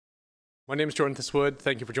My name is Jordan Thistlewood.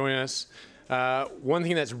 Thank you for joining us. One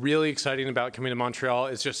thing that's really exciting about coming to Montreal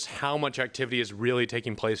is just how much activity is really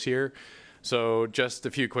taking place here. So just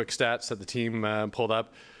a few quick stats that the team pulled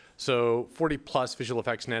up. So 40 plus visual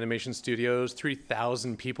effects and animation studios,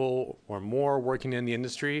 3,000 people or more working in the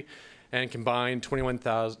industry, and combined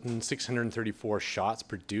 21,634 shots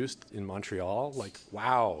produced in Montreal. Like,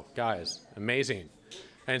 wow, guys, amazing.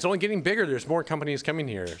 And it's only getting bigger. There's more companies coming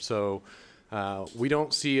here. So we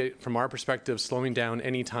don't see it, from our perspective, slowing down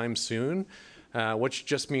anytime soon, which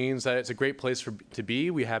just means that it's a great place to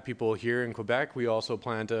be. We have people here in Quebec. We also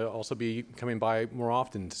plan to also be coming by more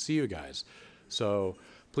often to see you guys. So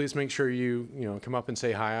please make sure you come up and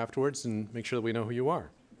say hi afterwards and make sure that we know who you are.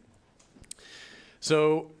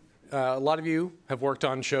 So a lot of you have worked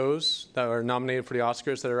on shows that are nominated for the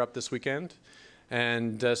Oscars that are up this weekend.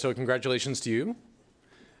 And so congratulations to you.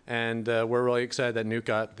 And we're really excited that Nuke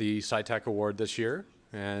got the SciTech Award this year,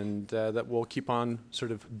 and that we'll keep on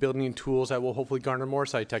sort of building tools that will hopefully garner more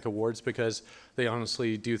SciTech Awards, because they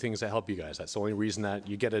honestly do things that help you guys. That's the only reason that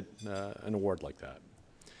you get an award like that.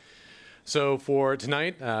 So for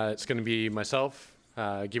tonight, it's going to be myself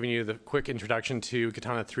giving you the quick introduction to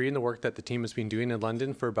Katana 3 and the work that the team has been doing in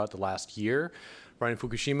London for about the last year. Brian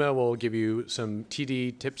Fukushima will give you some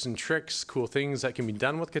TD tips and tricks, cool things that can be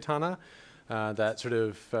done with Katana. That sort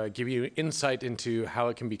of give you insight into how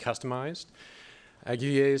it can be customized.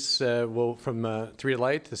 Aguilles from 3 to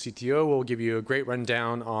Light, the CTO, will give you a great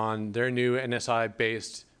rundown on their new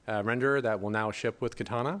NSI-based renderer that will now ship with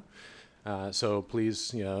Katana. So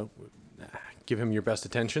please, give him your best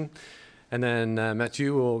attention. And then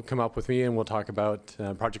Mathieu will come up with me and we'll talk about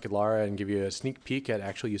Project Elara and give you a sneak peek at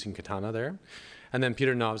actually using Katana there. And then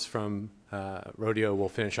Peter Nobbs from Rodeo will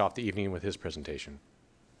finish off the evening with his presentation.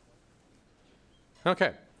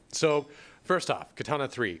 Okay, so first off, Katana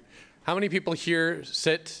 3. How many people here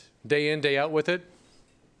sit day in, day out with it?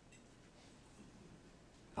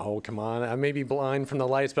 Oh, come on, I may be blind from the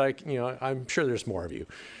lights, but I'm sure there's more of you.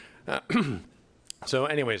 So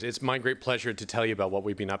anyways, it's my great pleasure to tell you about what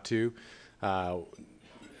we've been up to.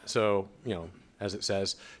 As it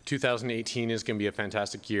says, 2018 is going to be a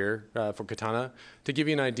fantastic year for Katana. To give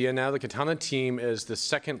you an idea now, the Katana team is the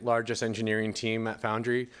second largest engineering team at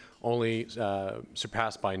Foundry, only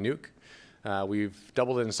surpassed by Nuke. We've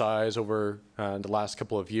doubled in size over the last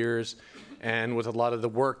couple of years, and with a lot of the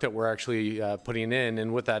work that we're actually putting in,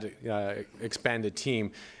 and with that expanded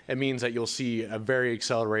team, it means that you'll see a very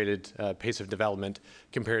accelerated pace of development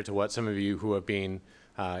compared to what some of you who have been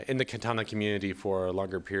in the Katana community for a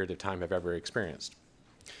longer period of time have ever experienced.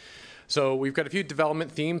 So we've got a few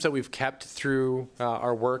development themes that we've kept through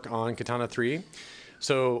our work on Katana 3.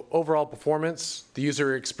 So overall performance, the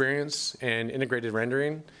user experience, and integrated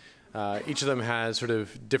rendering. Each of them has sort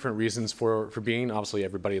of different reasons for being. Obviously,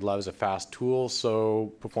 everybody loves a fast tool,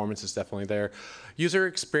 so performance is definitely there. User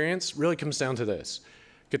experience really comes down to this.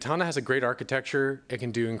 Katana has a great architecture. It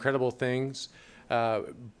can do incredible things.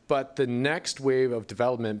 But the next wave of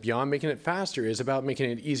development, beyond making it faster, is about making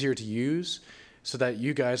it easier to use so that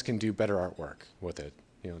you guys can do better artwork with it.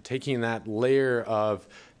 Taking that layer of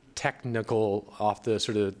technical off the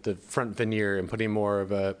sort of the front veneer and putting more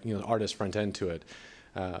of a artist front end to it,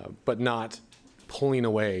 but not pulling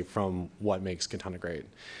away from what makes Katana great.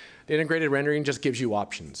 The integrated rendering just gives you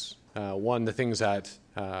options. One of the things that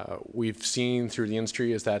we've seen through the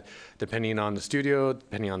industry is that depending on the studio,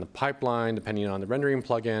 depending on the pipeline, depending on the rendering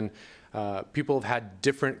plugin, people have had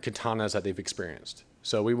different katanas that they've experienced.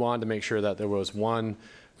 So we wanted to make sure that there was one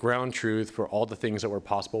ground truth for all the things that were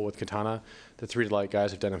possible with Katana. The 3 to Light guys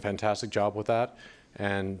have done a fantastic job with that,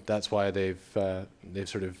 and that's why they've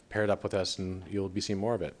sort of paired up with us, and you'll be seeing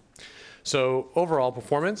more of it. So overall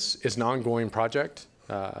performance is an ongoing project.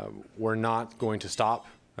 We're not going to stop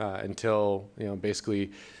until basically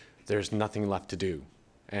there's nothing left to do.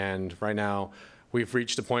 And right now we've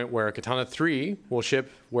reached a point where Katana 3 will ship,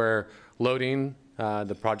 where loading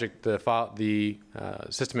the project, the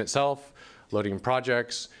system itself, loading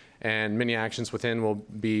projects, and many actions within will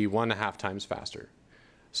be 1.5 times faster.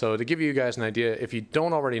 So to give you guys an idea, if you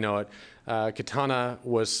don't already know it, Katana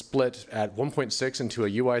was split at 1.6 into a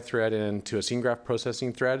UI thread and into a scene graph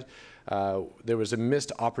processing thread. There was a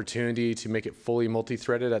missed opportunity to make it fully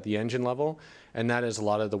multi-threaded at the engine level, and that is a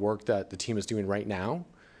lot of the work that the team is doing right now.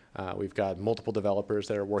 We've got multiple developers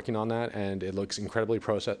that are working on that, and it looks incredibly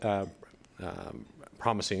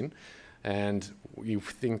promising, and you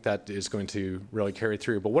think that is going to really carry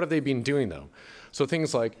through. But what have they been doing, though? So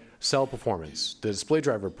things like cell performance, the display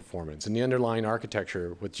driver performance, and the underlying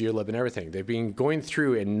architecture with GeoLib and everything. They've been going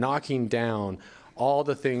through and knocking down all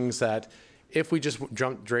the things that if we just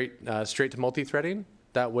jump straight to multi-threading,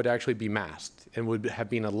 that would actually be masked and would have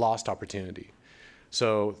been a lost opportunity.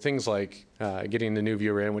 So things like getting the new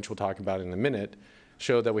viewer in, which we'll talk about in a minute,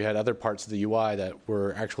 showed that we had other parts of the UI that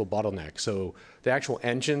were actual bottlenecks. So the actual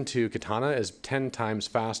engine to Katana is 10 times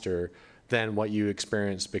faster than what you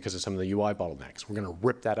experienced because of some of the UI bottlenecks. We're going to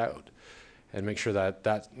rip that out and make sure that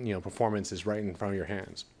performance is right in front of your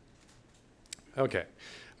hands. Okay,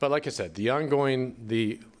 but like I said, the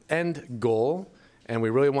end goal, and we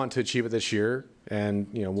really want to achieve it this year, and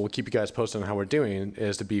we'll keep you guys posted on how we're doing,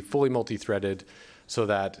 is to be fully multi-threaded so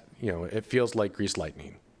that it feels like greased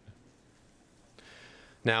lightning.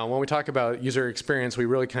 Now, when we talk about user experience, we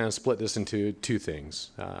really kind of split this into two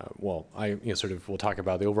things. We'll talk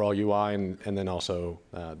about the overall UI and then also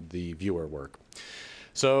the viewer work.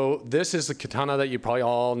 So this is the Katana that you probably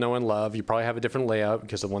all know and love. You probably have a different layout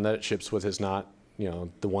because the one that it ships with is not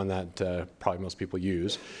the one that probably most people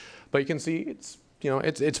use. But you can see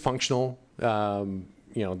it's functional.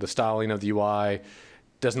 The styling of the UI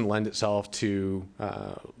doesn't lend itself to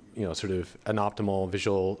sort of an optimal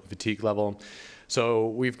visual fatigue level. So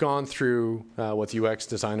we've gone through with UX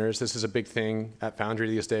designers. This is a big thing at Foundry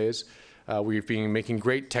these days. We've been making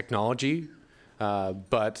great technology,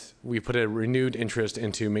 but we put a renewed interest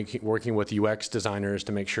into working with UX designers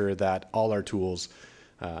to make sure that all our tools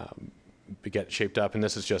get shaped up. And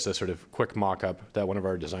this is just a sort of quick mock-up that one of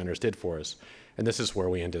our designers did for us. And this is where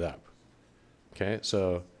we ended up. Okay,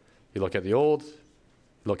 so you look at the old,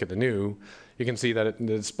 look at the new. You can see that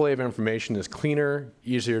the display of information is cleaner,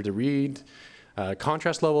 easier to read.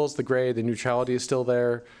 Contrast levels, the gray, the neutrality is still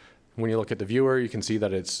there. When you look at the viewer, you can see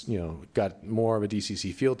that it's got more of a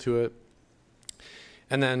DCC feel to it.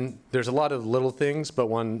 And then there's a lot of little things, but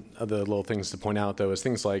one of the little things to point out, though, is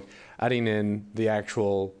things like adding in the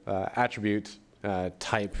actual attribute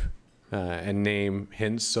type and name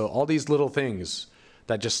hints. So all these little things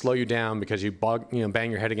that just slow you down because you bang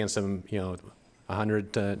your head against them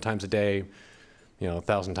 100 times a day,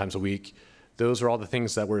 1,000 times a week. Those are all the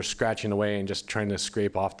things that we're scratching away and just trying to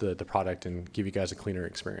scrape off the product and give you guys a cleaner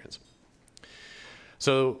experience.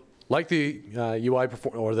 So like the UI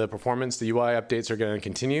or the performance, the UI updates are going to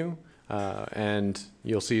continue, and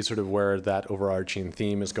you'll see sort of where that overarching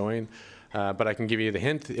theme is going. But I can give you the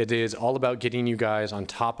hint. It is all about getting you guys on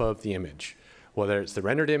top of the image, whether it's the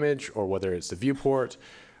rendered image or whether it's the viewport,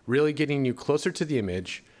 really getting you closer to the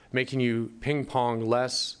image, making you ping pong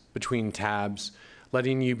less between tabs,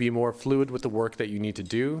 letting you be more fluid with the work that you need to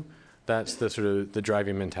do. That's the sort of the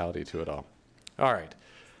driving mentality to it all. All right,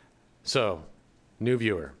 so new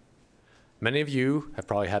viewer. Many of you have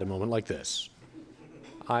probably had a moment like this.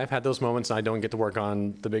 I've had those moments and I don't get to work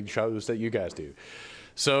on the big shows that you guys do.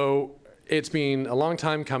 So it's been a long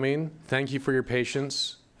time coming. Thank you for your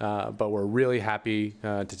patience, but we're really happy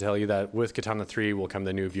to tell you that with Katana 3 will come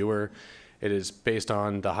the new viewer. It is based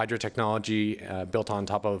on the Hydra technology built on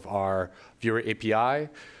top of our viewer API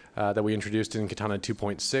that we introduced in Katana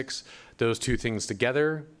 2.6. Those two things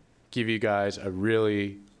together give you guys a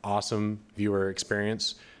really awesome viewer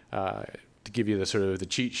experience. To give you the sort of the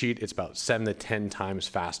cheat sheet, it's about 7 to 10 times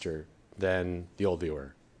faster than the old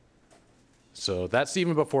viewer. So that's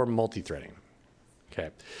even before multi-threading. Okay,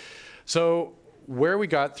 so where we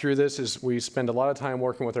got through this is we spend a lot of time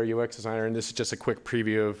working with our UX designer, and this is just a quick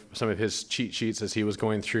preview of some of his cheat sheets as he was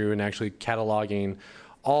going through and actually cataloging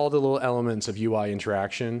all the little elements of UI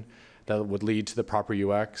interaction that would lead to the proper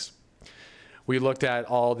UX. We looked at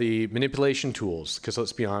all the manipulation tools, because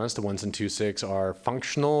let's be honest, the ones in 2.6 are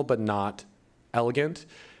functional but not elegant,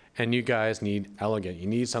 and you guys need elegant. You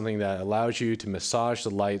need something that allows you to massage the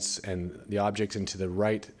lights and the objects into the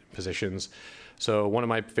right positions. So one of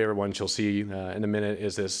my favorite ones you'll see in a minute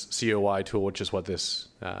is this COI tool, which is what this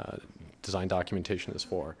design documentation is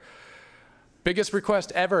for. Biggest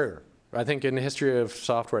request ever, I think, in the history of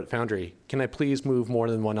software at Foundry. Can I please move more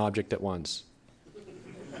than one object at once?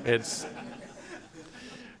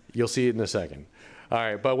 You'll see it in a second. All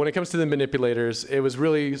right, but when it comes to the manipulators, it was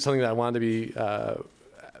really something that I wanted to be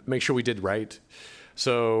make sure we did right.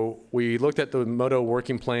 So we looked at the Moto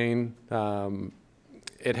working plane.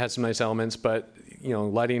 It has some nice elements, but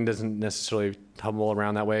lighting doesn't necessarily tumble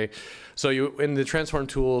around that way. So in the transform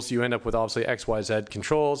tools, you end up with obviously X, Y, Z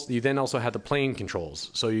controls. You then also have the plane controls,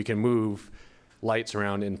 so you can move lights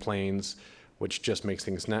around in planes, which just makes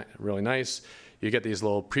things really nice. You get these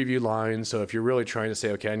little preview lines, so if you're really trying to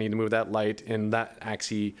say, okay, I need to move that light in that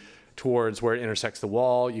axis towards where it intersects the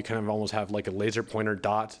wall, you kind of almost have like a laser pointer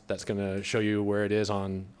dot that's going to show you where it is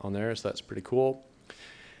on there, so that's pretty cool.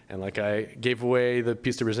 And like I gave away the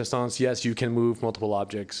piece de resistance, yes, you can move multiple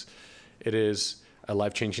objects. It is a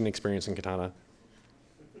life-changing experience in Katana.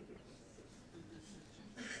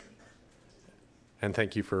 And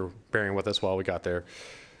thank you for bearing with us while we got there.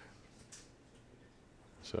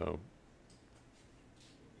 So,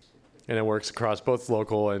 and it works across both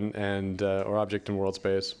local and or object and world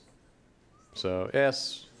space. So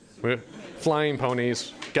yes, we're flying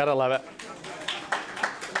ponies, gotta love it.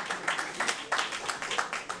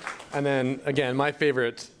 And then again, my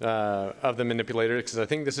favorite of the manipulators, because I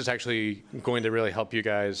think this is actually going to really help you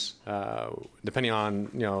guys, depending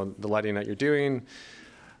on the lighting that you're doing.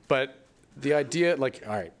 But the idea, like,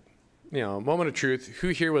 all right, moment of truth. Who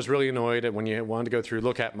here was really annoyed at when you wanted to go through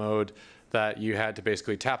look at mode that you had to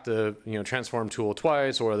basically tap the transform tool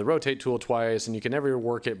twice or the rotate tool twice, and you can never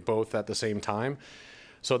work it both at the same time?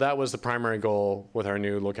 So that was the primary goal with our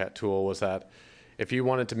new look at tool, was that if you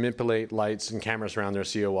wanted to manipulate lights and cameras around their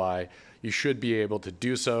COI, you should be able to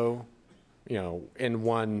do so, in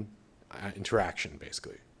one interaction,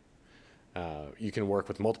 basically. You can work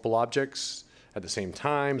with multiple objects at the same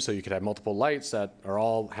time, so you could have multiple lights that are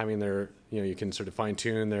all having their, you can sort of fine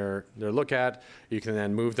tune their look at. You can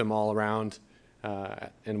then move them all around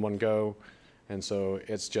in one go. And so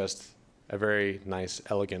it's just a very nice,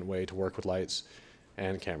 elegant way to work with lights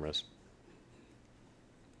and cameras.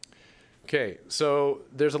 Okay, so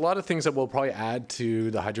there's a lot of things that we'll probably add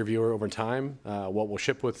to the Hydra viewer over time. What we'll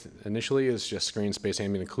ship with initially is just screen space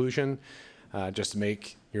ambient occlusion, just to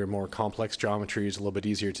make your more complex geometries a little bit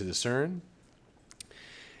easier to discern.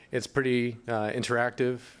 It's pretty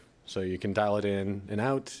interactive, so you can dial it in and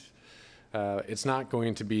out. It's not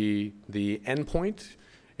going to be the endpoint.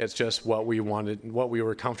 It's just what we wanted, what we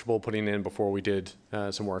were comfortable putting in before we did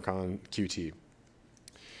some work on QT.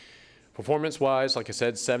 Performance-wise, like I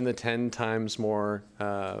said, 7 to 10 times more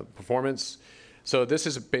performance. So this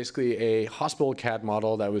is basically a hospital CAD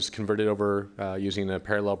model that was converted over using a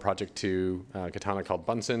parallel project to Katana called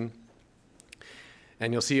Bunsen.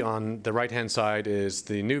 And you'll see on the right-hand side is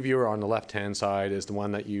the new viewer. On the left-hand side is the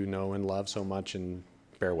one that you know and love so much and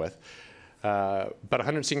bear with. About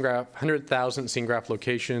 100,000 scene graph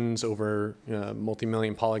locations over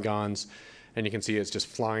multi-million polygons. And you can see it's just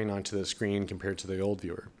flying onto the screen compared to the old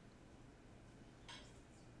viewer.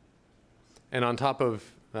 And on top of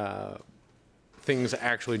things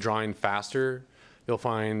actually drawing faster, you'll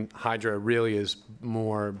find Hydra really is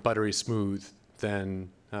more buttery smooth than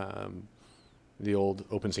the old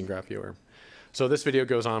open scene graph viewer. So this video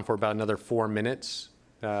goes on for about another 4 minutes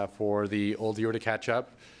for the old viewer to catch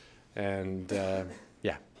up. And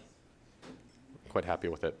yeah, quite happy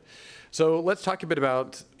with it. So let's talk a bit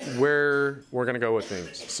about where we're going to go with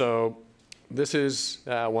things. So this is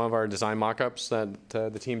one of our design mock-ups that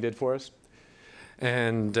the team did for us.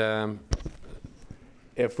 And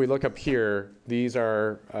if we look up here, these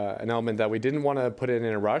are an element that we didn't want to put in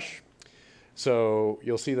a rush. So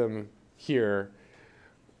you'll see them here.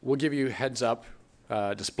 We'll give you heads up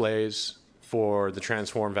displays for the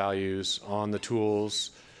transform values on the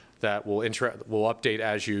tools that will update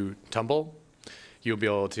as you tumble. You'll be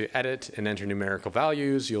able to edit and enter numerical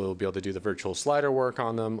values. You'll be able to do the virtual slider work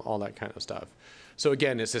on them, all that kind of stuff. So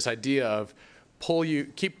again, it's this idea of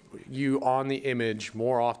keep you on the image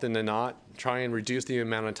more often than not. Try and reduce the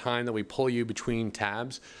amount of time that we pull you between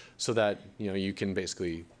tabs, so that you can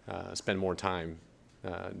basically spend more time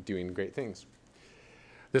doing great things.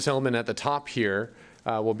 This element at the top here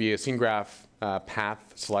will be a scene graph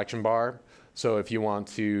path selection bar. So if you want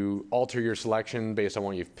to alter your selection based on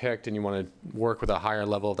what you've picked and you want to work with a higher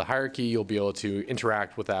level of the hierarchy, you'll be able to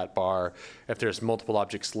interact with that bar. If there's multiple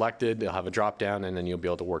objects selected, they'll have a drop down, and then you'll be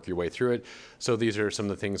able to work your way through it. So these are some of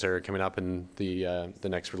the things that are coming up in the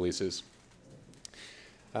next releases.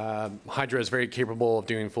 Hydra is very capable of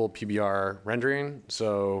doing full PBR rendering,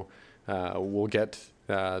 so we'll get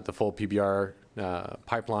the full PBR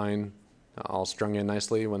pipeline all strung in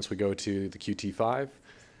nicely once we go to the QT5.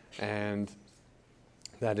 And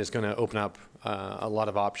that is going to open up a lot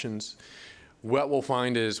of options. What we'll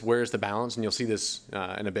find is where's the balance, and you'll see this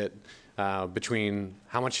in a bit, between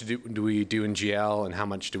how much do we do in GL and how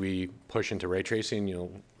much do we push into ray tracing.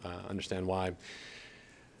 You'll understand why.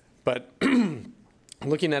 But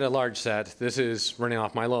looking at a large set, this is running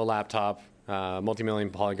off my little laptop, multi-million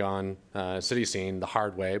polygon city scene the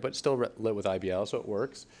hard way, but still lit with IBL, so it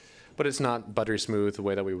works. But it's not buttery smooth the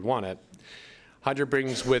way that we would want it. Hydra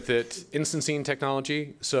brings with it instancing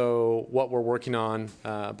technology. So what we're working on,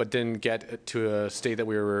 but didn't get to a state that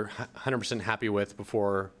we were 100% happy with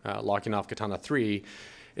before locking off Katana 3,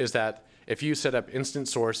 is that if you set up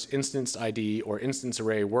instance source, instance ID, or instance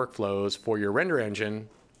array workflows for your render engine,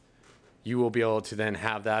 you will be able to then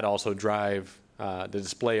have that also drive the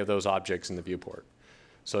display of those objects in the viewport.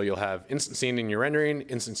 So you'll have instancing in your rendering,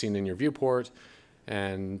 instancing in your viewport,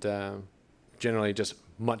 and generally just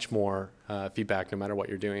much more feedback no matter what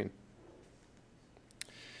you're doing.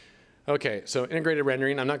 Okay, so integrated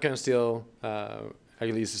rendering. I'm not going to steal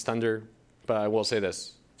Aguilis's thunder, but I will say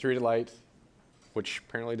this. 3D light, which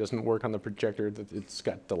apparently doesn't work on the projector. It's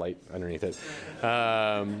got the light underneath it.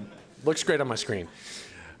 Looks great on my screen.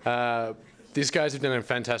 These guys have done a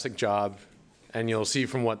fantastic job, and you'll see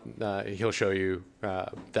from what he'll show you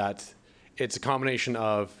that it's a combination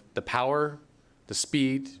of the power, the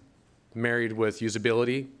speed, married with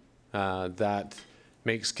usability that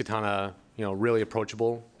makes Katana really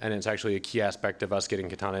approachable, and it's actually a key aspect of us getting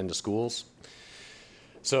Katana into schools.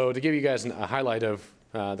 So to give you guys a highlight of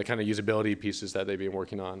the kind of usability pieces that they've been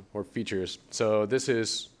working on, or features. So this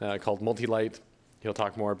is called multi-light. He'll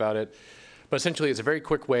talk more about it. But essentially, it's a very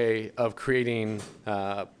quick way of creating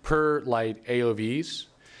per light AOVs.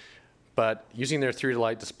 But using their 3D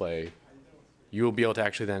light display, you will be able to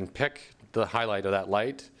actually then pick the highlight of that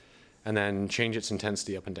light and then change its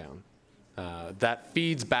intensity up and down. That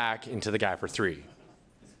feeds back into the Gaffer 3.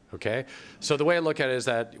 Okay? So the way I look at it is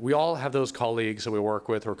that we all have those colleagues that we work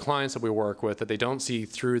with or clients that we work with that they don't see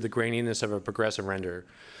through the graininess of a progressive render.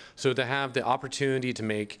 So to have the opportunity to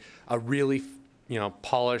make a really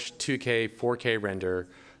polished 2K, 4K render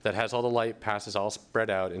that has all the light passes all spread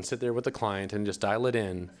out and sit there with the client and just dial it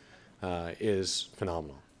in is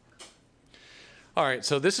phenomenal. All right,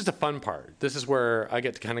 so this is the fun part. This is where I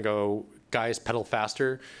get to kind of go, guys, pedal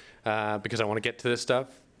faster because I want to get to this stuff.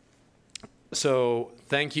 So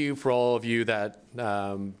thank you for all of you that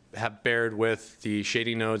have bared with the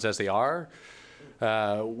shading nodes as they are.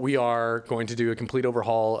 We are going to do a complete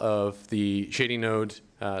overhaul of the shading node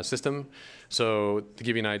system. So to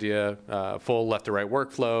give you an idea, full left to right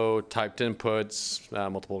workflow, typed inputs,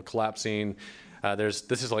 multiple collapsing. This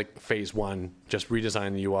is like phase 1, just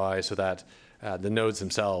redesign the UI so that the nodes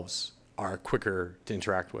themselves are quicker to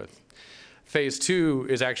interact with. Phase 2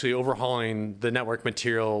 is actually overhauling the network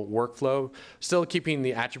material workflow, still keeping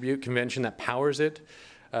the attribute convention that powers it,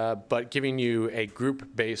 but giving you a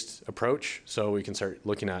group-based approach. So we can start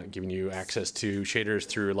looking at giving you access to shaders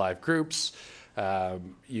through live groups.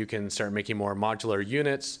 You can start making more modular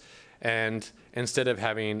units. And instead of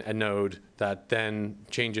having a node that then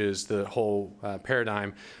changes the whole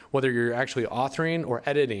paradigm, whether you're actually authoring or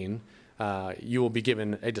editing, you will be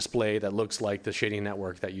given a display that looks like the shading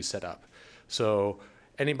network that you set up. So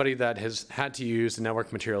anybody that has had to use the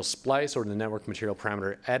network material splice or the network material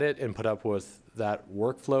parameter edit and put up with that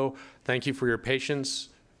workflow, thank you for your patience.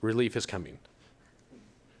 Relief is coming.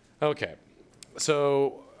 Okay,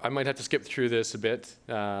 so I might have to skip through this a bit,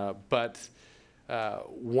 but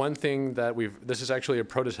one thing that this is actually a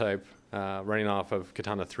prototype running off of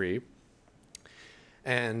Katana 3.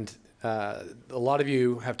 And a lot of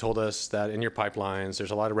you have told us that in your pipelines,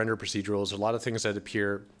 there's a lot of render procedurals, a lot of things that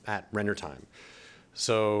appear at render time.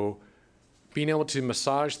 So being able to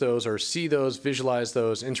massage those or see those, visualize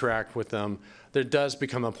those, interact with them, there does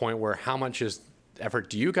become a point where how much effort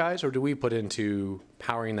do you guys or do we put into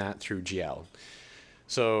powering that through GL?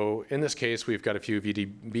 So in this case, we've got a few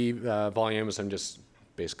VDB volumes. I'm just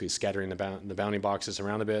basically scattering the bounding boxes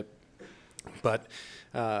around a bit. But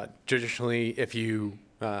traditionally, if you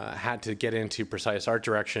had to get into precise art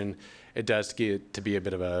direction, it does get to be a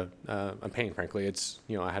bit of a pain, frankly.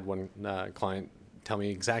 I had one client tell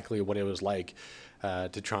me exactly what it was like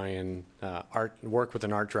to try and work with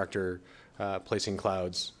an art director placing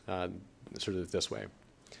clouds sort of this way.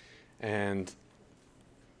 And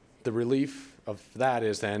the relief of that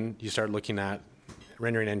is then you start looking at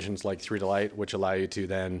rendering engines like 3D Light, which allow you to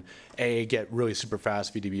then, get really super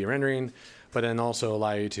fast VDB rendering, but then also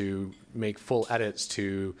allow you to make full edits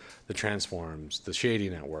to the transforms, the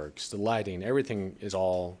shading networks, the lighting, everything is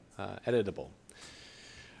all editable.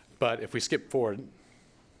 But if we skip forward,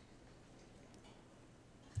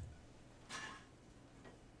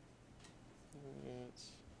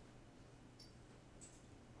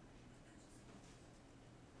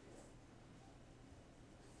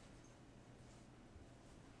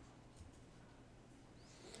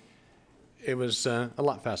 it was a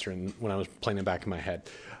lot faster when I was playing it back in my head.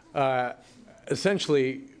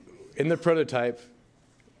 Essentially, in the prototype,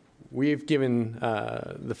 we've given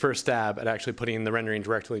the first stab at actually putting the rendering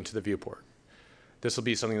directly into the viewport. This will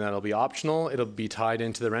be something that'll be optional. It'll be tied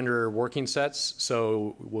into the renderer working sets.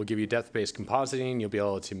 So we'll give you depth-based compositing. You'll be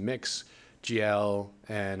able to mix GL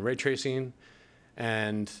and ray tracing.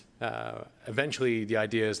 And eventually, the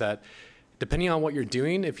idea is that depending on what you're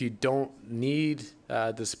doing, if you don't need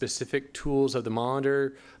the specific tools of the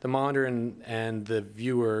monitor and the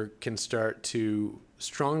viewer can start to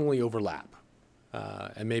strongly overlap.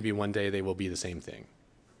 And maybe one day they will be the same thing.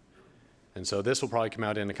 And so this will probably come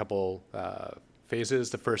out in a couple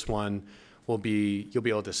phases. The first one will be, you'll be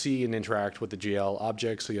able to see and interact with the GL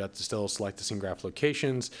objects, so you have to still select the scene graph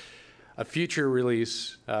locations. A future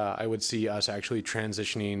release, I would see us actually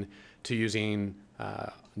transitioning to using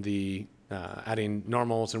adding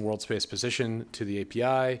normals and world space position to the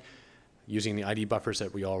API, using the ID buffers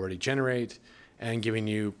that we already generate, and giving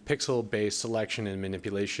you pixel-based selection and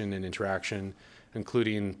manipulation and interaction,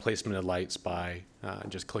 including placement of lights by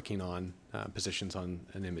just clicking on positions on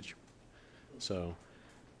an image. So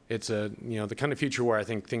it's the kind of future where I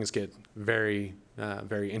think things get very,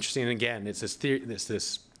 very interesting. And again, it's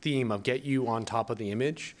this theme of get you on top of the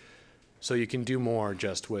image so you can do more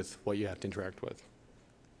just with what you have to interact with.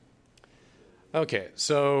 Okay,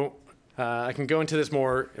 so I can go into this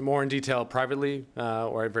more in detail privately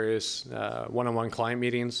or at various one-on-one client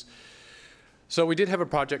meetings. So we did have a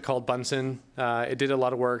project called Bunsen. It did a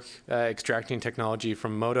lot of work extracting technology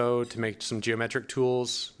from Modo to make some geometric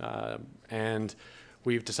tools, and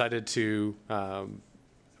we've decided to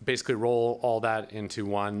basically roll all that into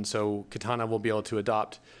one. So Katana will be able to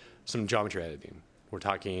adopt some geometry editing. We're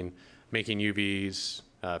talking making UVs,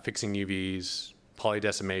 fixing UVs,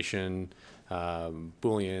 polydecimation,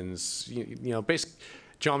 Booleans, basic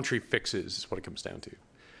geometry fixes is what it comes down to.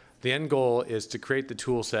 The end goal is to create the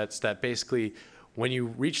tool sets that basically, when you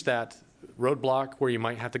reach that roadblock where you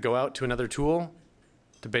might have to go out to another tool,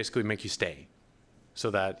 to basically make you stay,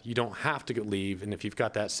 so that you don't have to leave. And if you've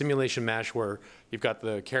got that simulation mesh where you've got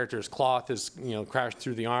the character's cloth is crashed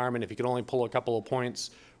through the arm, and if you could only pull a couple of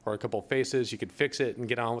points or a couple of faces, you could fix it and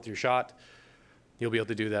get on with your shot. You'll be able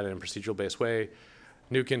to do that in a procedural-based way.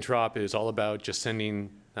 Nuke interop is all about just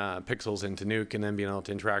sending pixels into Nuke and then being able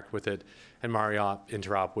to interact with it. And Mario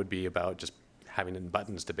interop would be about just having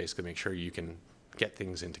buttons to basically make sure you can get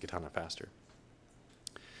things into Katana faster.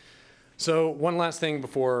 So one last thing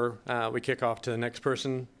before we kick off to the next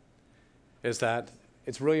person is that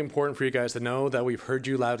it's really important for you guys to know that we've heard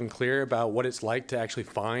you loud and clear about what it's like to actually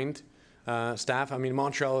find staff. I mean,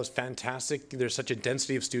 Montreal is fantastic. There's such a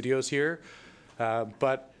density of studios here.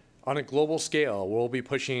 But on a global scale, we'll be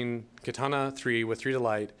pushing Katana 3 with 3 to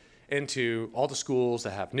Light into all the schools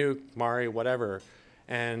that have Nuke, Mari, whatever.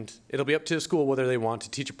 And it'll be up to the school whether they want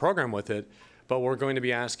to teach a program with it. But we're going to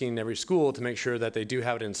be asking every school to make sure that they do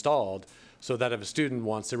have it installed, so that if a student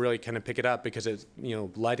wants to really kind of pick it up because it's,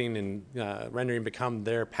 lighting and rendering become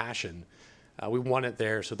their passion, we want it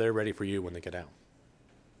there so they're ready for you when they get out.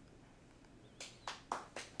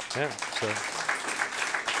 Yeah. So.